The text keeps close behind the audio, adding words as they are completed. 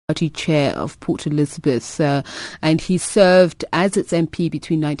Party chair of Port Elizabeth, and he served as its MP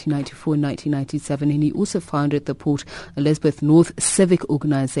between 1994 and 1997, and he also founded the Port Elizabeth North Civic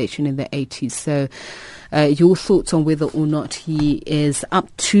Organisation in the 80s. So your thoughts on whether or not he is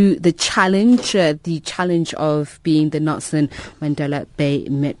up to the challenge of being the Nelson Mandela Bay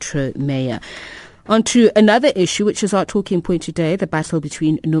Metro Mayor. On to another issue, which is our talking point today, the battle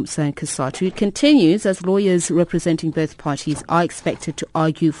between NUMSA and COSATU. It continues as lawyers representing both parties are expected to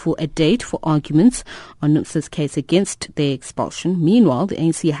argue for a date for arguments on NUMSA's case against their expulsion. Meanwhile, the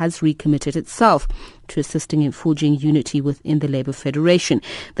ANC has recommitted itself to assisting in forging unity within the Labour Federation.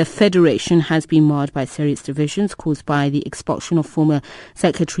 The Federation has been marred by serious divisions caused by the expulsion of former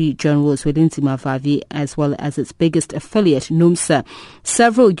Secretary General Zwelinzima Vavi, as well as its biggest affiliate, NUMSA.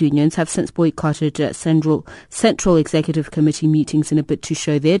 Several unions have since boycotted Central Executive Committee meetings in a bid to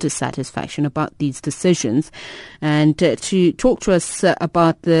show their dissatisfaction about these decisions. And to talk to us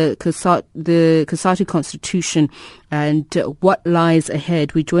about the COSATU Constitution and what lies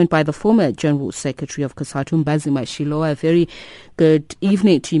ahead, we're joined by the former General Secretary of COSATU, Mbazima Shilowa. A very good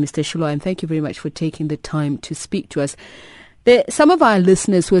evening to you, Mr. Shilowa, and thank you very much for taking the time to speak to us. Some of our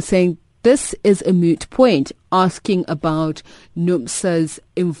listeners were saying this is a moot point, asking about NUMSA's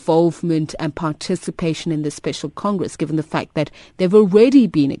involvement and participation in the Special Congress, given the fact that they've already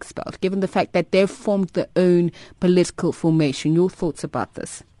been expelled, given the fact that they've formed their own political formation. Your thoughts about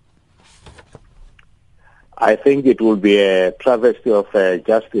this? I think it would be a travesty of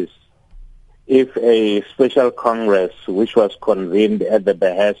justice if a special congress, which was convened at the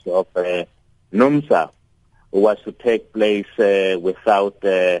behest of NUMSA, was to take place without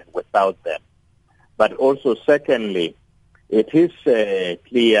them. But also, secondly, it is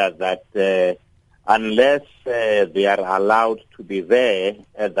clear that unless they are allowed to be there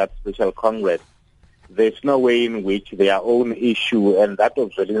at that special congress, there's no way in which their own issue and that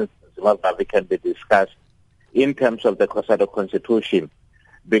of Zwelinzima Vavi can be discussed in terms of the COSATU Constitution,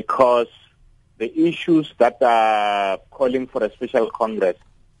 because the issues that are calling for a special congress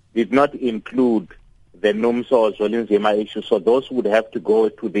did not include the NUMSA or Zwelinzima issue, so those would have to go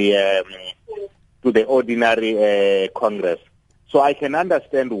to the ordinary congress. So I can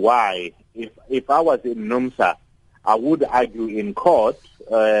understand why, if I was in NUMSA, I would argue in court,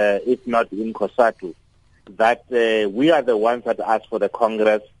 if not in COSATU, that we are the ones that asked for the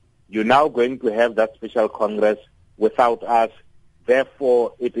congress. You're now going to have that special congress without us.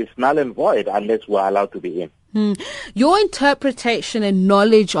 Therefore, it is null and void unless we're allowed to be in. Your interpretation and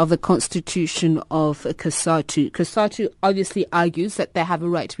knowledge of the constitution of COSATU obviously argues that they have a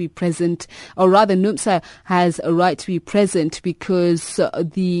right to be present, or rather NUMSA has a right to be present because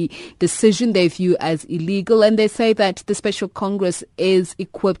the decision they view as illegal, and they say that the Special Congress is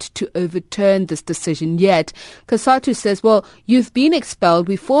equipped to overturn this decision. Yet COSATU says, well, you've been expelled,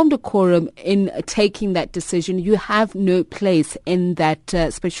 we formed a quorum in taking that decision, you have no place in that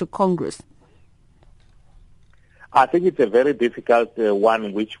Special Congress. I think it's a very difficult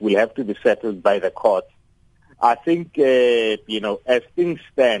one which will have to be settled by the court. I think, as things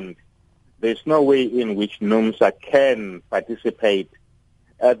stand, there's no way in which NUMSA can participate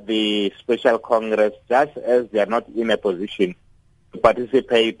at the Special Congress, just as they are not in a position to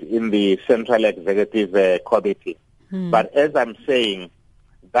participate in the Central Executive Committee. But as I'm saying,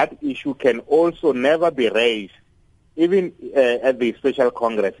 that issue can also never be raised, even at the Special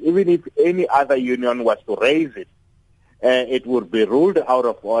Congress. Even if any other union was to raise it, it would be ruled out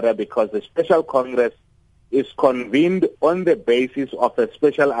of order because the Special Congress is convened on the basis of a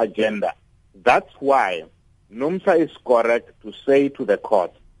special agenda. That's why NUMSA is correct to say to the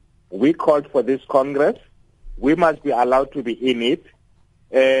court, we called for this Congress, we must be allowed to be in it,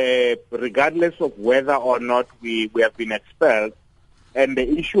 regardless of whether or not we have been expelled. And the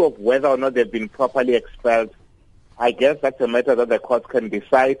issue of whether or not they've been properly expelled, I guess that's a matter that the court can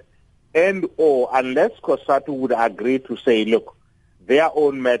decide. And or unless COSATU would agree to say, look, their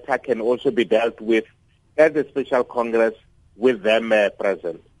own matter can also be dealt with at the Special Congress with them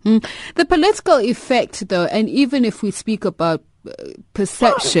present. The political effect, though, and even if we speak about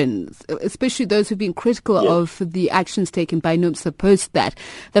perceptions, especially those who've been critical of the actions taken by NUMSA post that,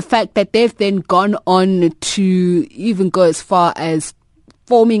 the fact that they've then gone on to even go as far as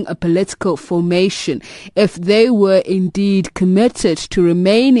forming a political formation, if they were indeed committed to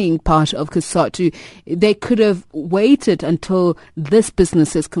remaining part of COSATU, they could have waited until this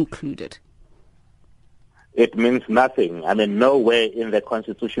business is concluded. It means nothing. I mean, nowhere in the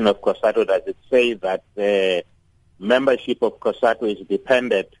constitution of COSATU does it say that the membership of COSATU is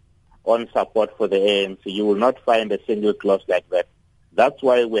dependent on support for the ANC. You will not find a single clause like that. That's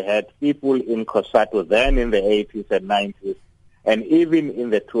why we had people in COSATU then in the 80s and 90s and even in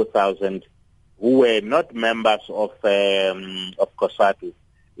the 2000s, who were not members of COSATU.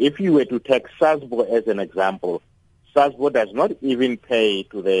 If you were to take SASBO as an example, SASBO does not even pay,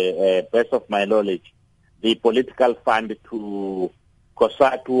 to the best of my knowledge, the political fund to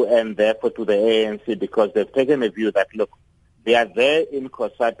COSATU and therefore to the ANC, because they've taken a view that, look, they are there in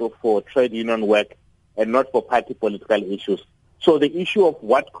COSATU for trade union work and not for party political issues. So the issue of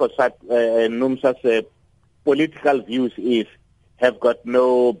what COSATU, NUMSA's political views have got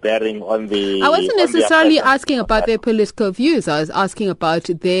no bearing on the... I wasn't necessarily asking about their political views. I was asking about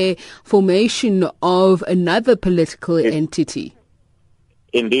their formation of another political entity.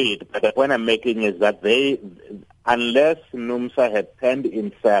 Indeed. But the point I'm making is that unless NUMSA had turned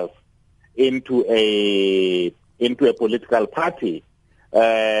itself into a political party,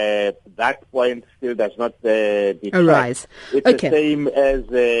 that point still does not arise. It's the same as,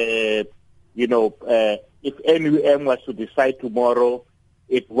 if NUM was to decide tomorrow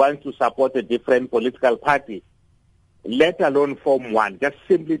it wants to support a different political party, let alone form one, just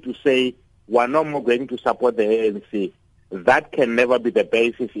simply to say we're no more going to support the ANC, that can never be the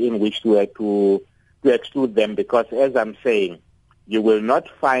basis in which to exclude them, because, as I'm saying, you will not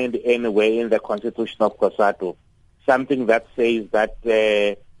find anywhere in the constitution of COSATU something that says that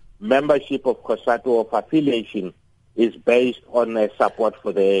membership of COSATU, of affiliation, is based on support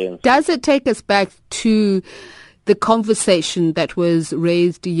for the ANC. Does it take us back to the conversation that was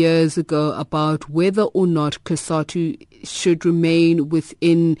raised years ago about whether or not COSATU should remain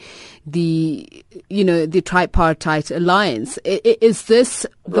within the tripartite alliance? Is this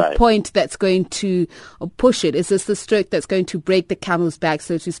the point that's going to push it? Is this the stroke that's going to break the camel's back,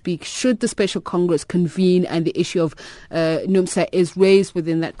 so to speak? Should the Special Congress convene and the issue of NUMSA is raised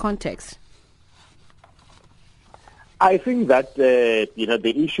within that context? I think that,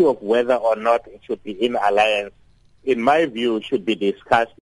 the issue of whether or not it should be in alliance, in my view, should be discussed